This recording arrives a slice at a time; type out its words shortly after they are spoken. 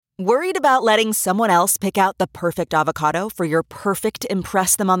Worried about letting someone else pick out the perfect avocado for your perfect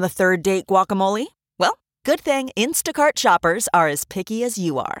impress them on the third date guacamole? Well, good thing Instacart shoppers are as picky as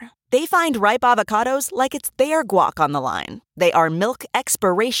you are. They find ripe avocados like it's their guac on the line. They are milk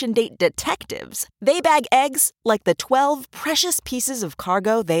expiration date detectives. They bag eggs like the 12 precious pieces of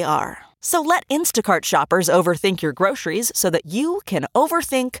cargo they are. So let Instacart shoppers overthink your groceries so that you can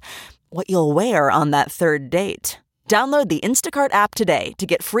overthink what you'll wear on that third date. Download the Instacart app today to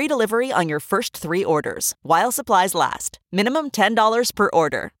get free delivery on your first 3 orders, while supplies last. Minimum $10 per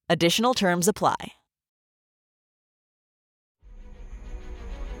order. Additional terms apply.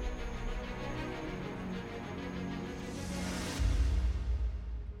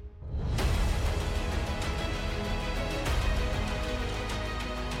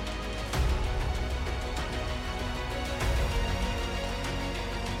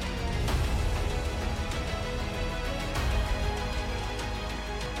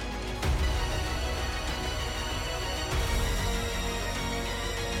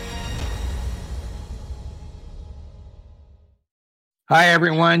 Hi,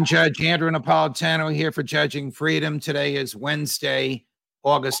 everyone. Judge Andrew Napolitano here for Judging Freedom. Today is Wednesday,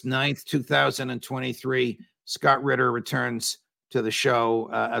 August 9th, 2023. Scott Ritter returns to the show.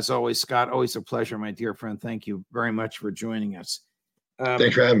 As always, Scott, always a pleasure, my dear friend. Thank you very much for joining us.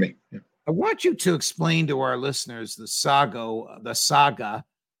 Thanks for having me. Yeah. I want you to explain to our listeners the saga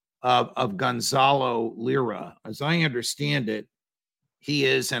of Gonzalo Lira. As I understand it, he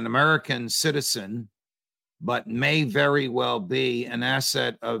is an American citizen, but may very well be an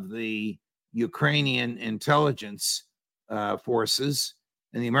asset of the Ukrainian intelligence forces,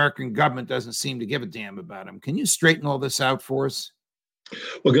 and the American government doesn't seem to give a damn about him. Can you straighten all this out for us?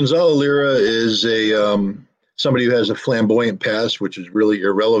 Well, Gonzalo Lira is somebody who has a flamboyant past, which is really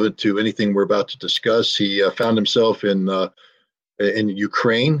irrelevant to anything we're about to discuss. He found himself in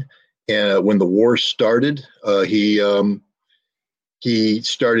Ukraine, and when the war started, he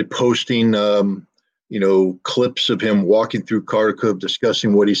started posting clips of him walking through Kharkiv,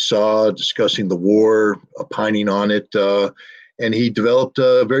 discussing what he saw, discussing the war, opining on it. And he developed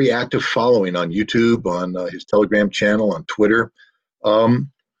a very active following on YouTube, on his Telegram channel, on Twitter. And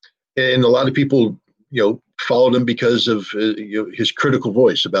a lot of people, followed him because of his critical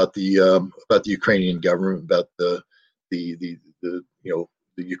voice about the Ukrainian government, about the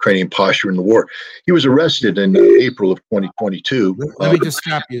Ukrainian posture in the war. He was arrested in April of 2022. Let me just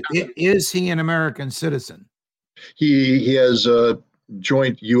stop you. Is he an American citizen? He has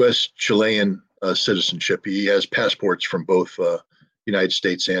joint U.S.-Chilean citizenship. He has passports from both United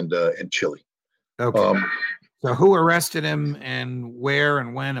States and Chile. Okay. So who arrested him, and where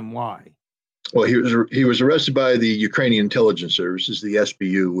and when and why? Well, he was arrested by the Ukrainian Intelligence Services, the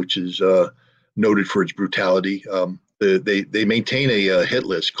SBU, which is noted for its brutality. They maintain a hit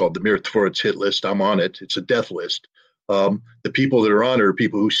list called the Mirotvorets hit list. I'm on it. It's a death list. The people that are on it are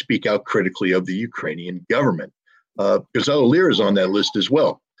people who speak out critically of the Ukrainian government. Gonzalo Lira is on that list as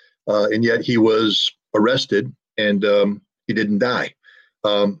well. And yet he was arrested, and he didn't die.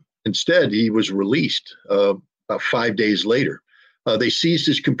 Instead, he was released about 5 days later. They seized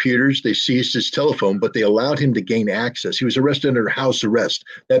his computers, they seized his telephone, but they allowed him to gain access. He was arrested under house arrest.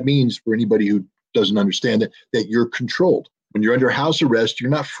 That means, for anybody who doesn't understand it, that you're controlled. When you're under house arrest, you're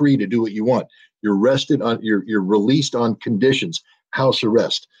not free to do what you want. You're you're released on conditions, house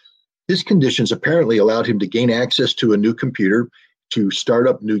arrest. His conditions apparently allowed him to gain access to a new computer, to start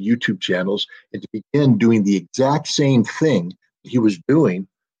up new YouTube channels, and to begin doing the exact same thing he was doing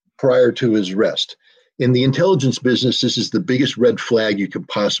prior to his arrest. In the intelligence business, this is the biggest red flag you can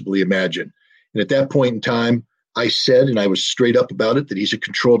possibly imagine. And at that point in time, I said, and I was straight up about it, that he's a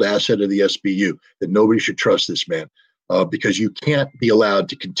controlled asset of the SBU, that nobody should trust this man, because you can't be allowed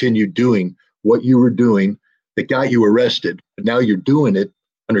to continue doing what you were doing that got you arrested. But now you're doing it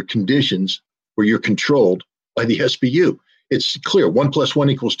under conditions where you're controlled by the SBU. It's clear. 1 +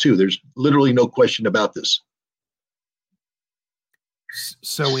 1 = 2. There's literally no question about this.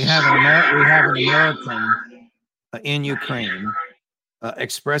 So we have an American in Ukraine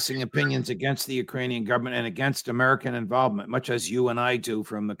expressing opinions against the Ukrainian government and against American involvement, much as you and I do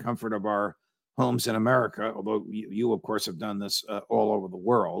from the comfort of our homes in America, although you of course, have done this all over the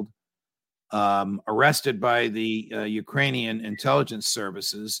world. Arrested by the Ukrainian intelligence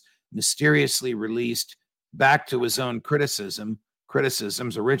services, mysteriously released back to his own original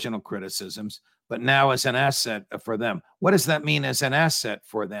criticisms, but now as an asset for them. What does that mean as an asset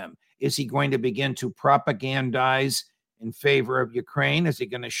for them? Is he going to begin to propagandize in favor of Ukraine? Is he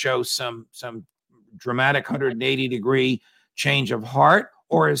going to show some dramatic 180-degree change of heart?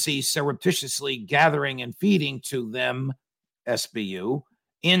 Or is he surreptitiously gathering and feeding to them, SBU,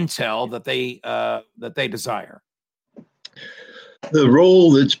 intel that they desire? The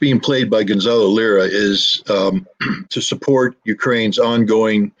role that's being played by Gonzalo Lira is to support Ukraine's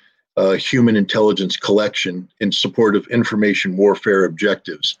ongoing human intelligence collection in support of information warfare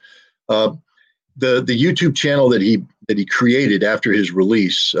objectives. The YouTube channel that he created after his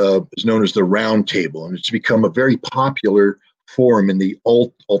release is known as the Round Table, and it's become a very popular forum in the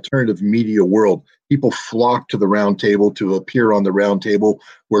alternative media world. People flock to the Round Table to appear on the Round Table,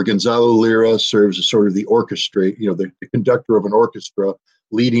 where Gonzalo Lira serves as sort of the the conductor of an orchestra,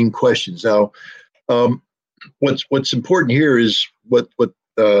 leading questions. Now, what's important here is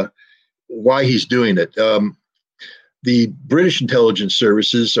why he's doing it. The British intelligence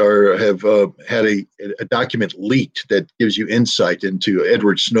services have had a document leaked that gives you insight into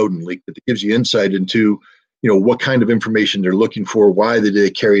Edward Snowden leak that gives you insight into what kind of information they're looking for, why they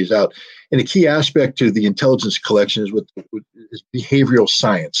carry it out. And a key aspect to the intelligence collection is behavioral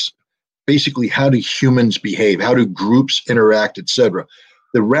science. Basically, how do humans behave? How do groups interact, etc.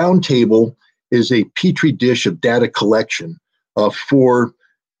 The Round Table is a petri dish of data collection for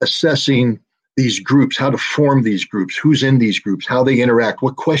assessing these groups, how to form these groups, who's in these groups, how they interact,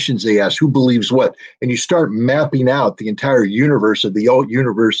 what questions they ask, who believes what. And you start mapping out the entire universe of the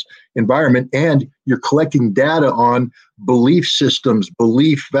alt-universe environment, and you're collecting data on belief systems,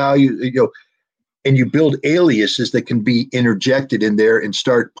 belief values, and you build aliases that can be interjected in there and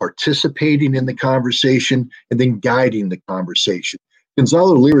start participating in the conversation and then guiding the conversation.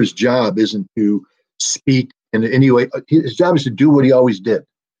 Gonzalo Lira's job isn't to speak in any way. His job is to do what he always did.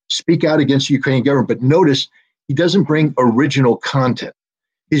 Speak out against the Ukrainian government, but notice he doesn't bring original content.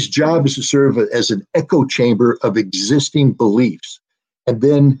 His job is to serve as an echo chamber of existing beliefs, and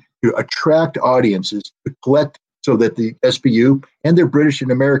then to attract audiences to collect, so that the SBU and their British and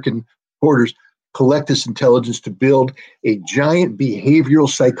American supporters collect this intelligence to build a giant behavioral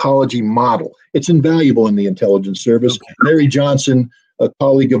psychology model. It's invaluable in the intelligence service. Okay. Mary Johnson, a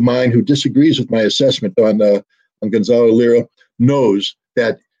colleague of mine who disagrees with my assessment on Gonzalo Lira, knows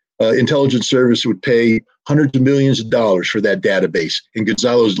that intelligence service would pay hundreds of millions of dollars for that database, and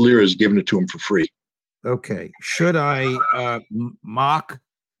Gonzalo Lira has given it to him for free. Okay. Should I mock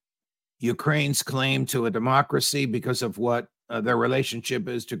Ukraine's claim to a democracy because of what their relationship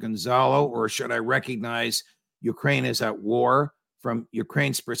is to Gonzalo, or should I recognize Ukraine is at war? From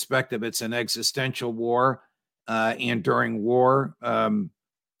Ukraine's perspective, it's an existential war, and during war,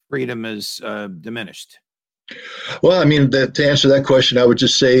 freedom is diminished. Well, I mean, to answer that question, I would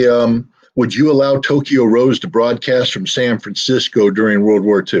just say, would you allow Tokyo Rose to broadcast from San Francisco during World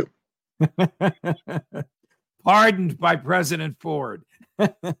War II? Pardoned by President Ford.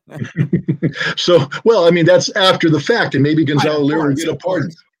 So, well, I mean, that's after the fact, and maybe Gonzalo Lira will get a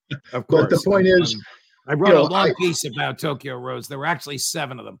pardon. Of course. But the point is, I wrote a long piece about Tokyo Rose. There were actually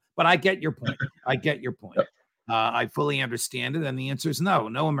 7 of them, but I get your point. I fully understand it, and the answer is no.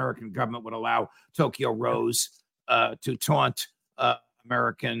 No American government would allow Tokyo Rose to taunt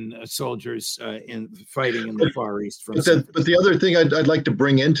American soldiers in fighting in the Far East. But the other thing I'd like to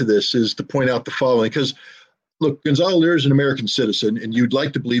bring into this is to point out the following, because look, Gonzalo Lira is an American citizen, and you'd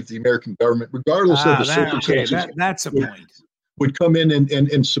like to believe the American government, regardless of the circumstances, that's a point, would come in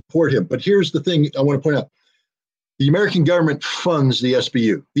and support him. But here's the thing I want to point out. The American government funds the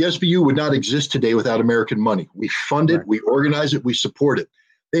SBU. The SBU would not exist today without American money. We fund it, right. We organize it, we support it.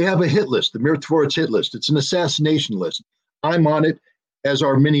 They have a hit list, the Mirtvorets hit list. It's an assassination list. I'm on it, as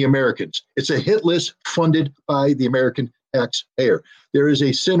are many Americans. It's a hit list funded by the American taxpayer. There is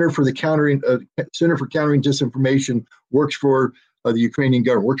a Center for Countering Disinformation, works for the Ukrainian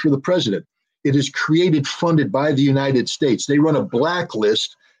government, works for the president. It is created, funded by the United States. They run a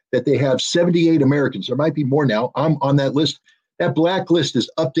blacklist that they have 78 Americans. There might be more now. I'm on that list. That blacklist is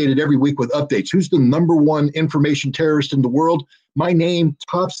updated every week with updates. Who's the #1 information terrorist in the world? My name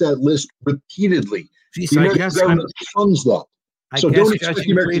tops that list repeatedly. Jeez, the American government funds that. So don't expect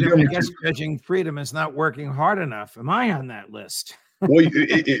the American government. I guess Judging Freedom is not working hard enough. Am I on that list? Well,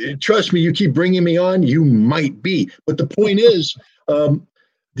 trust me, you keep bringing me on, you might be. But the point is,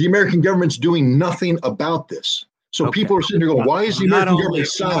 the American government's doing nothing about this. So people are sitting there going, why is the American government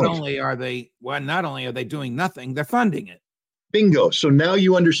silent? Not only are they doing nothing, they're funding it. Bingo. So now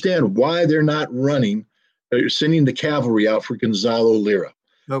you understand why they're not sending the cavalry out for Gonzalo Lira.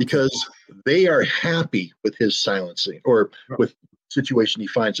 Okay. Because they are happy with his silencing, or with the situation he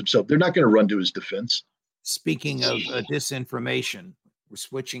finds himself. They're not going to run to his defense. Speaking of disinformation, we're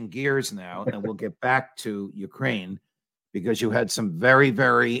switching gears now, and we'll get back to Ukraine, because you had some very,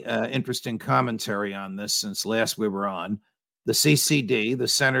 very interesting commentary on this since last we were on. The CCD, the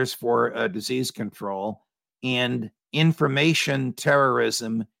Centers for Disease Control, and information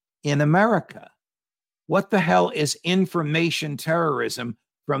terrorism in America. What the hell is information terrorism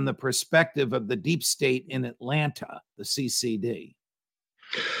from the perspective of the deep state in Atlanta, the CCD?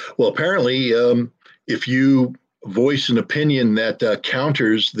 Well, apparently, if you voice an opinion that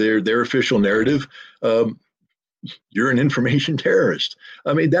counters their official narrative, you're an information terrorist.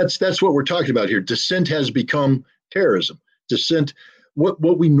 I mean, that's what we're talking about here. Dissent has become terrorism. Dissent, what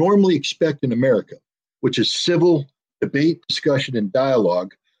we normally expect in America, which is civil debate, discussion, and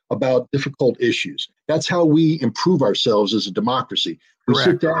dialogue about difficult issues. That's how we improve ourselves as a democracy. We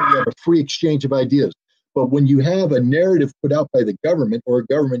Correct. sit down, we have a free exchange of ideas. But when you have a narrative put out by the government or a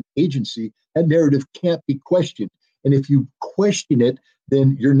government agency, that narrative can't be questioned. And if you question it,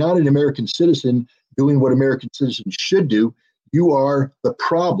 then you're not an American citizen doing what American citizens should do. You are the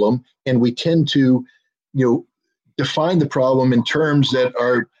problem. And we tend to, define the problem in terms that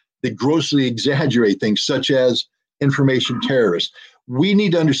grossly exaggerate things, such as information terrorists. We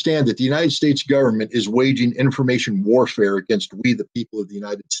need to understand that the United States government is waging information warfare against we, the people of the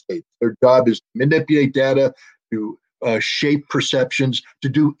United States. Their job is to manipulate data, to shape perceptions, to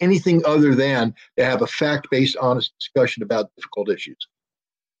do anything other than to have a fact-based, honest discussion about difficult issues.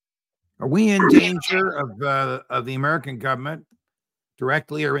 Are we in danger of the American government,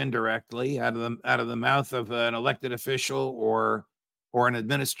 directly or indirectly, out of the mouth of an elected official or an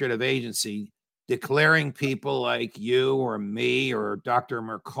administrative agency, declaring people like you or me or Dr.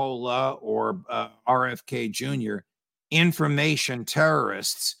 Mercola or RFK Jr. information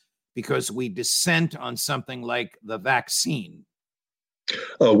terrorists because we dissent on something like the vaccine?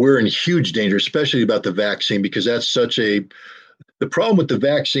 We're in huge danger, especially about the vaccine, because that's the problem with the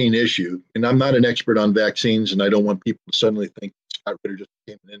vaccine issue, and I'm not an expert on vaccines, and I don't want people to suddenly think Scott Ritter just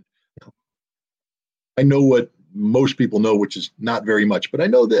came in. I know what most people know, which is not very much, but I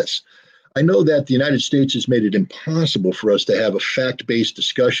know this. I know that the United States has made it impossible for us to have a fact-based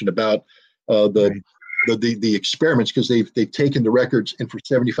discussion about the experiments, because they've taken the records, and for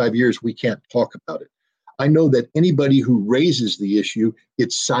 75 years we can't talk about it. I know that anybody who raises the issue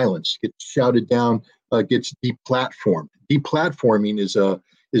gets silenced, gets shouted down, gets deplatformed. Deplatforming is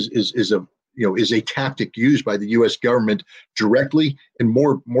a tactic used by the U.S. government directly and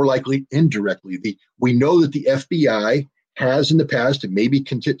more likely indirectly. We know that the FBI has in the past and maybe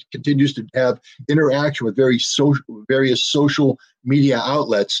continues to have interaction with various social media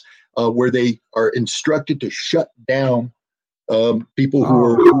outlets where they are instructed to shut down people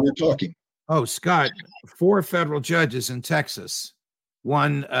who are talking. Oh, Scott, 4 federal judges in Texas,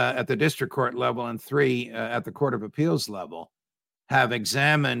 1 at the district court level and 3 at the Court of Appeals level, have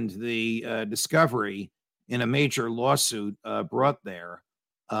examined the discovery in a major lawsuit brought there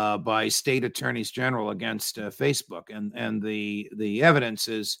by state attorneys general against Facebook. And the evidence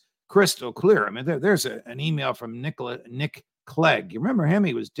is crystal clear. I mean, there's an email from Nick Clegg. You remember him?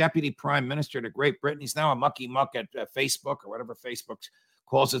 He was deputy prime minister to Great Britain. He's now a mucky muck at Facebook, or whatever Facebook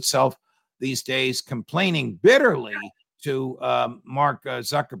calls itself these days, complaining bitterly to Mark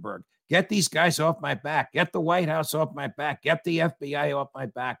Zuckerberg. Get these guys off my back. Get the White House off my back. Get the FBI off my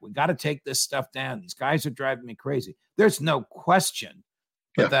back. We got to take this stuff down. These guys are driving me crazy. There's no question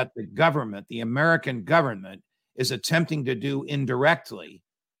that the government, the American government, is attempting to do indirectly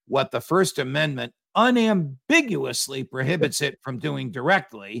what the First Amendment unambiguously prohibits it from doing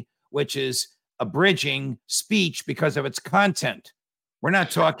directly, which is abridging speech because of its content. We're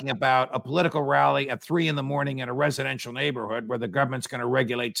not talking about a political rally at 3 a.m. in a residential neighborhood where the government's going to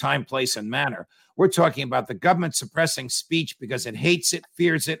regulate time, place, and manner. We're talking about the government suppressing speech because it hates it,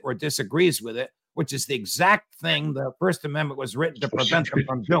 fears it, or disagrees with it, which is the exact thing the First Amendment was written to prevent them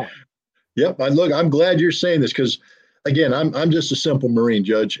from doing. Yep. I'm glad you're saying this, because again, I'm just a simple Marine,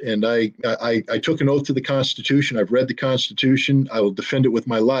 Judge, and I took an oath to the Constitution. I've read the Constitution. I will defend it with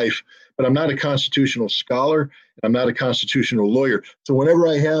my life, but I'm not a constitutional scholar. I'm not a constitutional lawyer. So whenever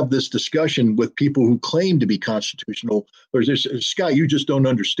I have this discussion with people who claim to be constitutional, there's this, Scott, you just don't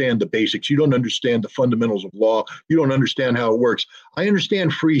understand the basics. You don't understand the fundamentals of law. You don't understand how it works. I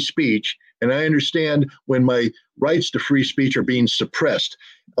understand free speech, and I understand when my rights to free speech are being suppressed.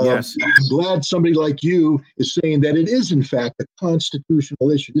 Yes. I'm glad somebody like you is saying that it is, in fact, a constitutional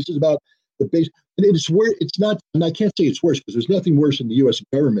issue. This is about the base. And it's not, and I can't say it's worse, because there's nothing worse in the U.S.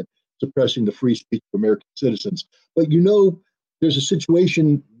 government suppressing the free speech of American citizens. But there's a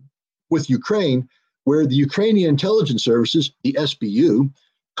situation with Ukraine where the Ukrainian intelligence services, the SBU,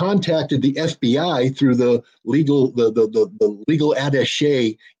 contacted the FBI through the legal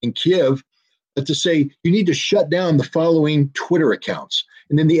attaché in Kiev to say, you need to shut down the following Twitter accounts.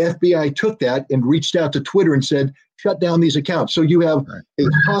 And then the FBI took that and reached out to Twitter and said, shut down these accounts. So you have a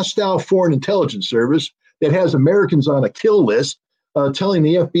hostile foreign intelligence service that has Americans on a kill list, telling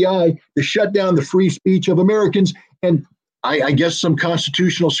the FBI to shut down the free speech of Americans. And I guess some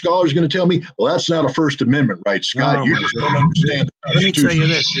constitutional scholars are going to tell me, well, that's not a First Amendment right, Scott. No, You just don't understand the Let me tell you Constitution.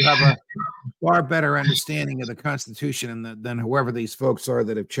 this: you have a far better understanding of the Constitution than whoever these folks are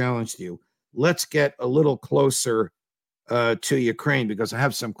that have challenged you. Let's get a little closer to Ukraine, because I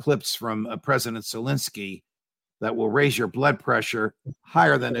have some clips from President Zelensky that will raise your blood pressure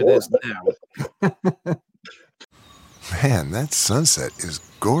higher than it is now. Man, that sunset is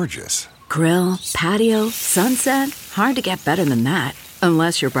gorgeous. Grill, patio, sunset. Hard to get better than that.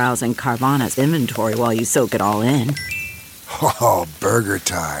 Unless you're browsing Carvana's inventory while you soak it all in. Oh, burger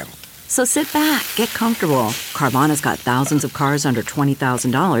time. So sit back, get comfortable. Carvana's got thousands of cars under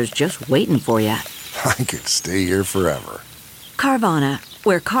 $20,000 just waiting for you. I could stay here forever. Carvana,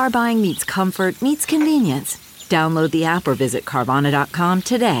 where car buying meets comfort, meets convenience. Download the app or visit Carvana.com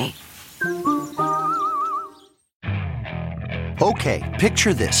today. Okay,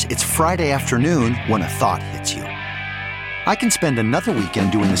 picture this. It's Friday afternoon when a thought hits you. I can spend another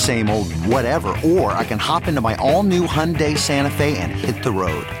weekend doing the same old whatever, or I can hop into my all-new Hyundai Santa Fe and hit the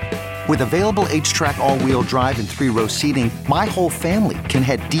road. With available H-Track all-wheel drive and 3-row seating, my whole family can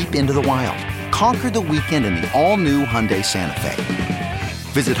head deep into the wild. Conquer the weekend in the all-new Hyundai Santa Fe.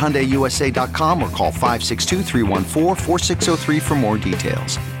 Visit HyundaiUSA.com or call 562-314-4603 for more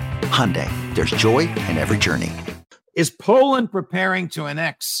details. Hyundai, there's joy in every journey. Is Poland preparing to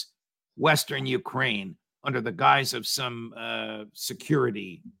annex Western Ukraine under the guise of some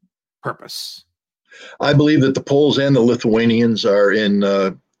security purpose? I believe that the Poles and the Lithuanians are in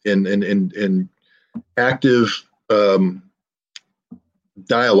active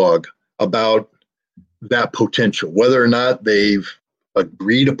dialogue about that potential, whether or not they've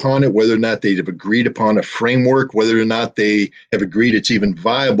agreed upon it, whether or not they've agreed upon a framework, whether or not they have agreed it's even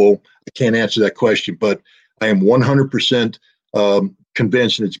viable. I can't answer that question, but I am 100%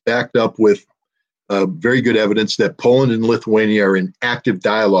 convinced, and it's backed up with very good evidence, that Poland and Lithuania are in active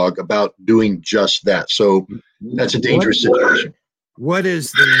dialogue about doing just that. So that's a dangerous situation. What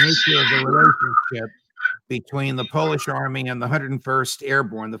is the nature of the relationship between the Polish army and the 101st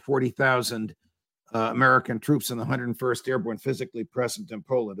Airborne, the 40,000 American troops in the 101st Airborne physically present in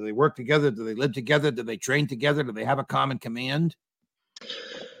Poland? Do they work together? Do they live together? Do they train together? Do they have a common command?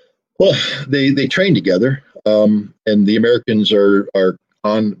 Well, they train together, and the Americans are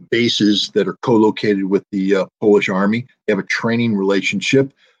on bases that are co-located with the Polish army. They have a training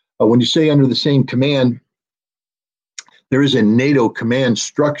relationship. When you say under the same command, there is a NATO command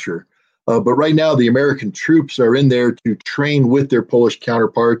structure, but right now the American troops are in there to train with their Polish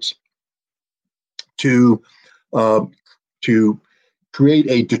counterparts to create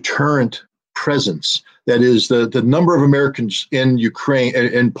a deterrent presence. That is, the number of Americans in Ukraine and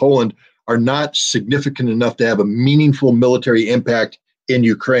in Poland are not significant enough to have a meaningful military impact in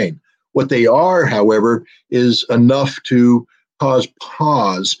Ukraine. What they are, however, is enough to cause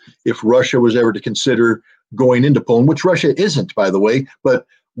pause if Russia was ever to consider going into Poland, which Russia isn't, by the way, but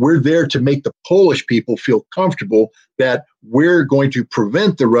we're there to make the Polish people feel comfortable that we're going to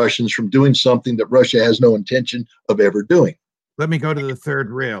prevent the Russians from doing something that Russia has no intention of ever doing. Let me go to the third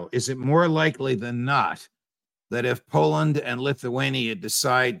rail. Is it more likely than not that if Poland and Lithuania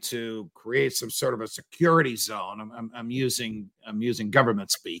decide to create some sort of a security zone, I'm using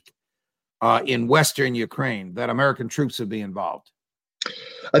government speak, in Western Ukraine, that American troops would be involved?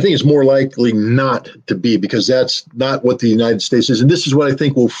 I think it's more likely not to be, because that's not what the United States is. And this is what I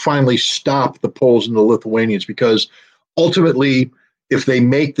think will finally stop the Poles and the Lithuanians, because ultimately, if they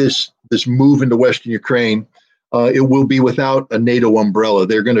make this move into Western Ukraine, it will be without a NATO umbrella.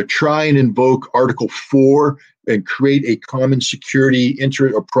 They're going to try and invoke Article 4 and create a common security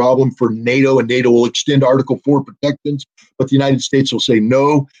interest or problem for NATO, and NATO will extend Article 4 protections, but the United States will say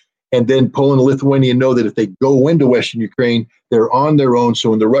no. And then Poland and Lithuania know that if they go into Western Ukraine, they're on their own. So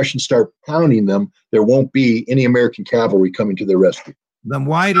when the Russians start pounding them, there won't be any American cavalry coming to their rescue. Then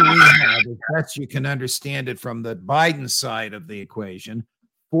why do we have, if that's you can understand it from the Biden side of the equation,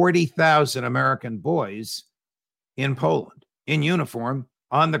 40,000 American boys in Poland, in uniform,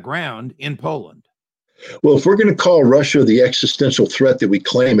 on the ground in Poland? Well, if we're going to call Russia the existential threat that we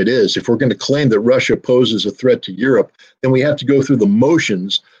claim it is, if we're going to claim that Russia poses a threat to Europe, then we have to go through the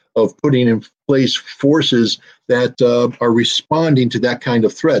motions of putting in place forces that are responding to that kind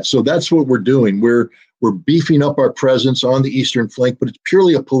of threat. So that's what we're doing. We're beefing up our presence on the eastern flank, but it's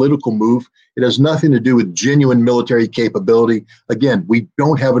purely a political move. It has nothing to do with genuine military capability. Again, we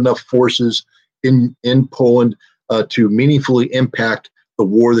don't have enough forces in Poland to meaningfully impact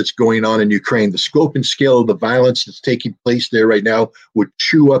the war that's going on in Ukraine. The scope and scale of the violence that's taking place there right now would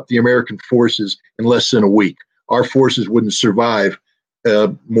chew up the American forces in less than a week. Our forces wouldn't survive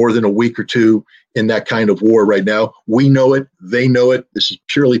more than a week or two in that kind of war right now. We know it. They know it. This is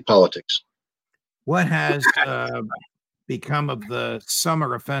purely politics. What has become of the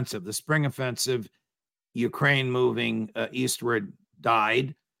summer offensive, the spring offensive, Ukraine moving eastward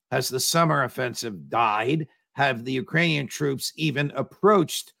died? Has the summer offensive died? Have the Ukrainian troops even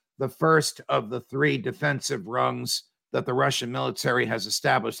approached the first of the three defensive rungs that the Russian military has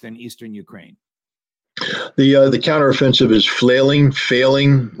established in eastern Ukraine? The counteroffensive is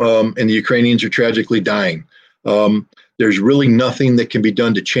failing, and the Ukrainians are tragically dying. There's really nothing that can be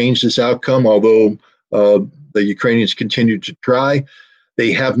done to change this outcome, although the Ukrainians continue to try.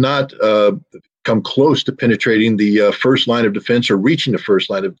 They have not come close to penetrating the first line of defense or reaching the first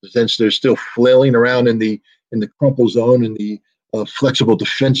line of defense. They're still flailing around in the crumple zone, in the flexible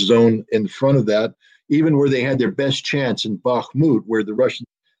defense zone in front of that, even where they had their best chance in Bakhmut, where the Russians,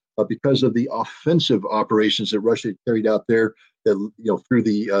 because of the offensive operations that Russia carried out there, that through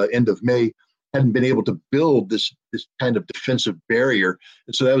the end of May, hadn't been able to build this kind of defensive barrier,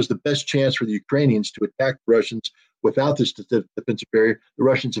 and so that was the best chance for the Ukrainians to attack the Russians without this defensive barrier. The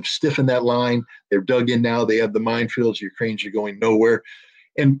Russians have stiffened that line. They're dug in now. They have the minefields. The Ukrainians are going nowhere.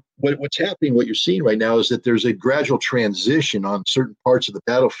 And what's happening, what you're seeing right now, is that there's a gradual transition on certain parts of the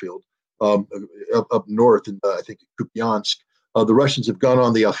battlefield up north, and I think Kupiansk. The Russians have gone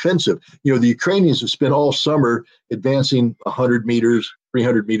on the offensive. The Ukrainians have spent all summer advancing 100 meters,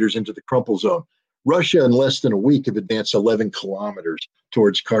 300 meters into the crumple zone. Russia, in less than a week, have advanced 11 kilometers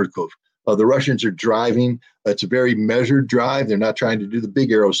towards Kharkov. The Russians are driving. It's a very measured drive. They're not trying to do the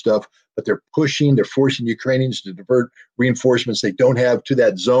big arrow stuff, but they're pushing. They're forcing Ukrainians to divert reinforcements they don't have to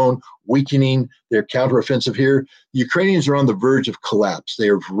that zone, weakening their counteroffensive here. The Ukrainians are on the verge of collapse. They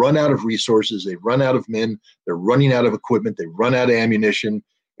have run out of resources. They've run out of men. They're running out of equipment. They've run out of ammunition.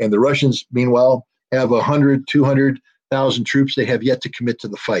 And the Russians, meanwhile, have 100, 200,000 troops they have yet to commit to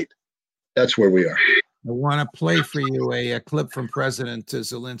the fight. That's where we are. I want to play for you a clip from President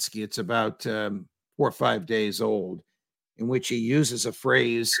Zelensky. It's about 4 or 5 days old, in which he uses a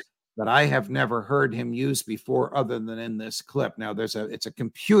phrase that I have never heard him use before other than in this clip. Now, it's a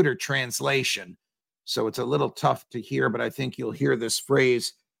computer translation, so it's a little tough to hear, but I think you'll hear this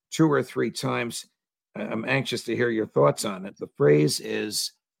phrase 2 or 3 times. I'm anxious to hear your thoughts on it. The phrase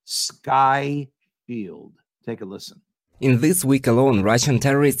is sky shield. Take a listen. In this week alone, Russian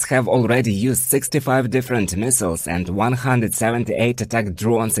terrorists have already used 65 different missiles and 178 attack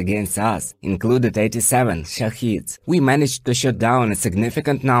drones against us, included 87 Shaheeds. We managed to shoot down a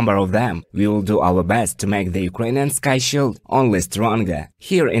significant number of them. We will do our best to make the Ukrainian sky shield only stronger.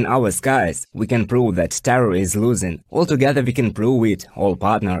 Here in our skies, we can prove that terror is losing. Altogether we can prove it, all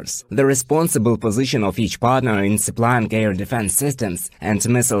partners. The responsible position of each partner in supplying air defense systems and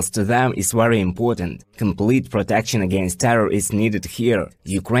missiles to them is very important. Complete protection against terror is needed here.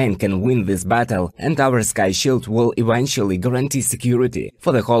 Ukraine can win this battle, and our sky shield will eventually guarantee security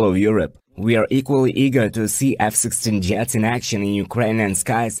for the whole of Europe. We are equally eager to see F-16 jets in action in Ukrainian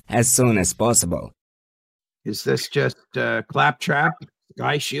skies as soon as possible. Is this just claptrap,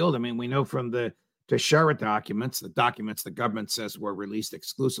 sky shield? I mean, we know from the Teixeira documents, the documents the government says were released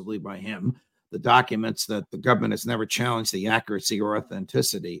exclusively by him, the documents that the government has never challenged the accuracy or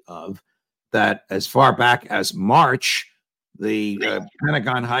authenticity of, that as far back as March, the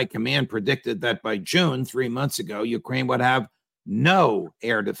Pentagon High Command predicted that by June, 3 months ago, Ukraine would have no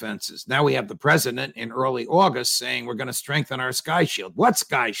air defenses. Now we have the president in early August saying we're going to strengthen our sky shield. What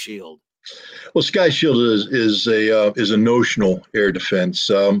sky shield? Well, sky shield is a notional air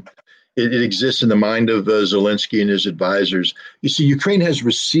defense. It exists in the mind of Zelensky and his advisors. You see, Ukraine has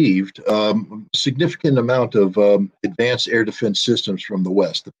received a significant amount of advanced air defense systems from the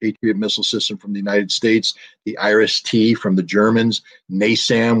West, the Patriot missile system from the United States, the IRIS-T from the Germans,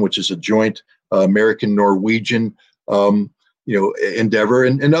 NASAM, which is a joint American-Norwegian endeavor,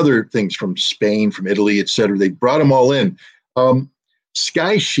 and other things from Spain, from Italy, et cetera. They brought them all in.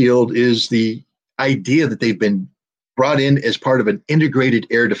 Sky Shield is the idea that they've been brought in as part of an integrated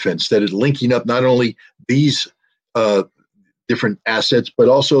air defense that is linking up not only these different assets, but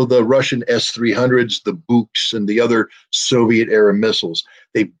also the Russian S-300s, the Buks, and the other Soviet-era missiles.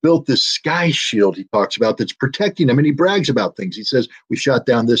 They built this sky shield he talks about that's protecting them, and he brags about things. He says, we shot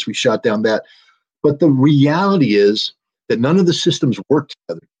down this, we shot down that. But the reality is that none of the systems work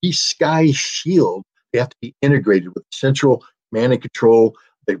together. These sky shield, they have to be integrated with central command and control,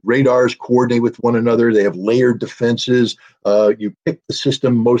 The radars coordinate with one another. They have layered defenses. You pick the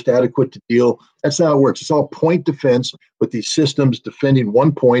system most adequate to deal. That's not how it works. It's all point defense with these systems defending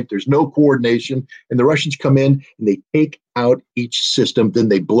one point. There's no coordination. And the Russians come in and they take out each system. Then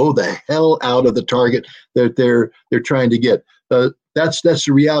they blow the hell out of the target that they're trying to get. That's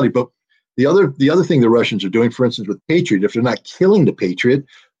the reality. But the other thing the Russians are doing, for instance, with Patriot, if they're not killing the Patriot,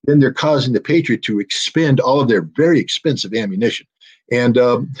 then they're causing the Patriot to expend all of their very expensive ammunition. And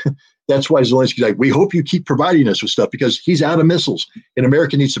that's why Zelensky's like, we hope you keep providing us with stuff, because he's out of missiles. And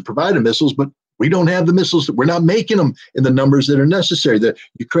America needs to provide the missiles, but we don't have the missiles. We're not making them in the numbers that are necessary. The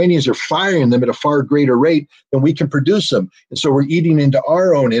Ukrainians are firing them at a far greater rate than we can produce them. And so we're eating into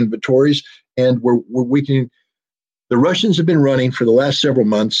our own inventories, and we're weakening. The Russians have been running for the last several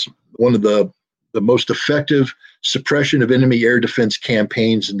months one of the most effective suppression of enemy air defense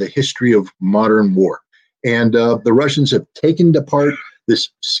campaigns in the history of modern war. And the Russians have taken apart this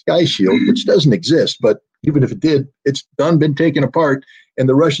sky shield, which doesn't exist, but even if it did, it's been taken apart, and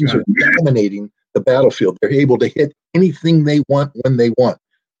the Russians are dominating the battlefield. They're able to hit anything they want when they want.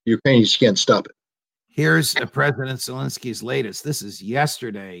 The Ukrainians can't stop it. Here's President Zelensky's latest. This is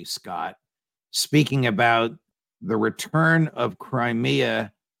yesterday, Scott, speaking about the return of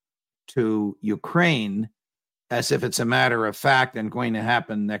Crimea to Ukraine as if it's a matter of fact and going to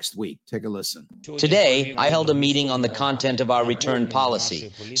happen next week. Take a listen. Today, I held a meeting on the content of our return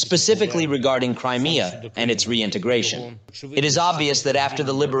policy, specifically regarding Crimea and its reintegration. It is obvious that after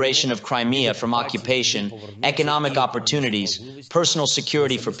the liberation of Crimea from occupation, economic opportunities, personal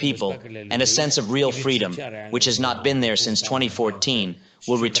security for people, and a sense of real freedom, which has not been there since 2014,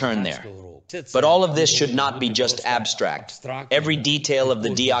 will return there. But all of this should not be just abstract. Every detail of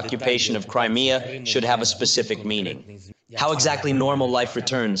the deoccupation of Crimea should have a specific meaning. How exactly normal life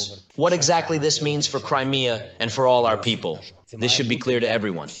returns, what exactly this means for Crimea and for all our people, this should be clear to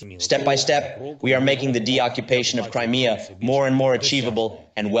everyone. Step by step, we are making the deoccupation of Crimea more and more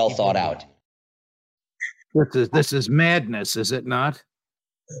achievable and well thought out. This is madness, is it not?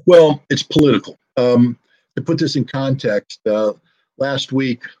 Well, it's political. To put this in context, last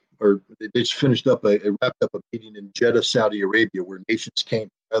week, or they just finished up wrapped up a meeting in Jeddah, Saudi Arabia, where nations came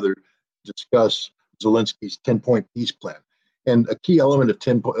together to discuss Zelensky's 10-point peace plan. And a key element of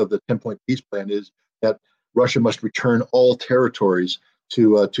the 10-point peace plan is that Russia must return all territories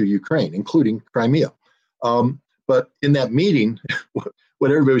to Ukraine, including Crimea. But in that meeting,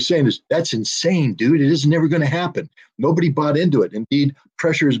 what everybody was saying is, that's insane, dude. It is never going to happen. Nobody bought into it. Indeed,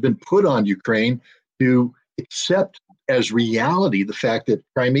 pressure has been put on Ukraine to accept as reality the fact that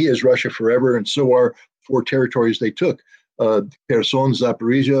Crimea is Russia forever, and so are 4 territories they took, Kherson,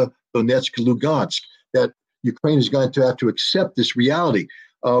 Zaporizhia, Donetsk, Lugansk, that Ukraine is going to have to accept this reality.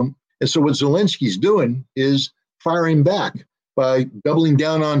 And so what Zelensky's doing is firing back by doubling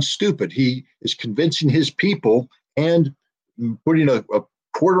down on stupid. He is convincing his people and putting a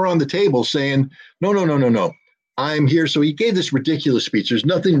quarter on the table saying, no. I'm here. So he gave this ridiculous speech. There's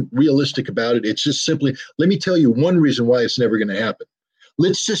nothing realistic about it. It's just simply, let me tell you one reason why it's never going to happen.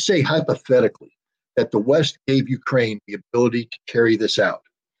 Let's just say hypothetically that the West gave Ukraine the ability to carry this out.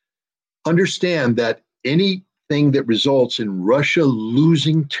 Understand that anything that results in Russia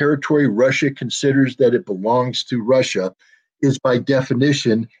losing territory Russia considers that it belongs to Russia is by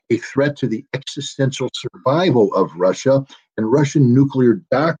definition a threat to the existential survival of Russia, and Russian nuclear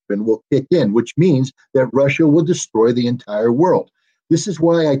doctrine will kick in, which means that Russia will destroy the entire world. This is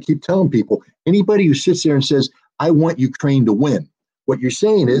why I keep telling people, anybody who sits there and says, I want Ukraine to win, what you're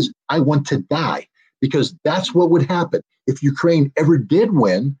saying is, I want to die, because that's what would happen. If Ukraine ever did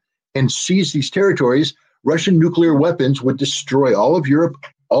win and seize these territories, Russian nuclear weapons would destroy all of Europe,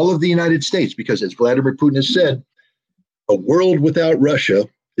 all of the United States, because as Vladimir Putin has said, a world without Russia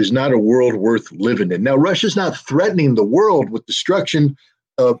is not a world worth living in. Now, Russia's not threatening the world with destruction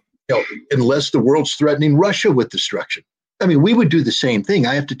unless the world's threatening Russia with destruction. I mean, we would do the same thing.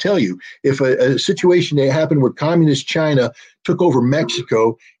 I have to tell you, if a situation that happened where communist China took over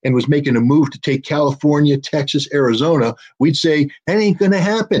Mexico and was making a move to take California, Texas, Arizona, we'd say, that ain't going to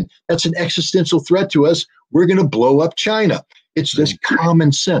happen. That's an existential threat to us. We're going to blow up China. It's just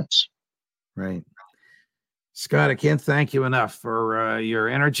common sense. Right. Scott, I can't thank you enough for your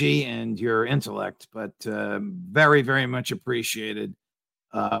energy and your intellect, but very, very much appreciated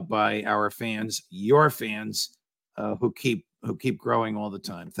by our fans, your fans, who keep growing all the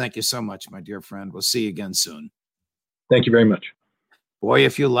time. Thank you so much, my dear friend. We'll see you again soon. Thank you very much. Boy,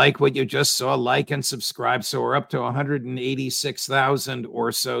 if you like what you just saw, like and subscribe. So we're up to 186,000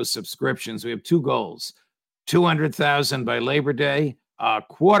 or so subscriptions. We have 2 goals: 200,000 by Labor Day,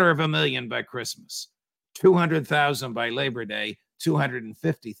 250,000 by Christmas. 200,000 by Labor Day,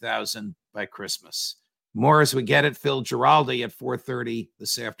 250,000 by Christmas. More as we get it. Phil Giraldi at 4:30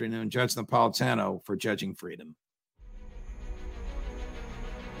 this afternoon. Judge Napolitano for Judging Freedom.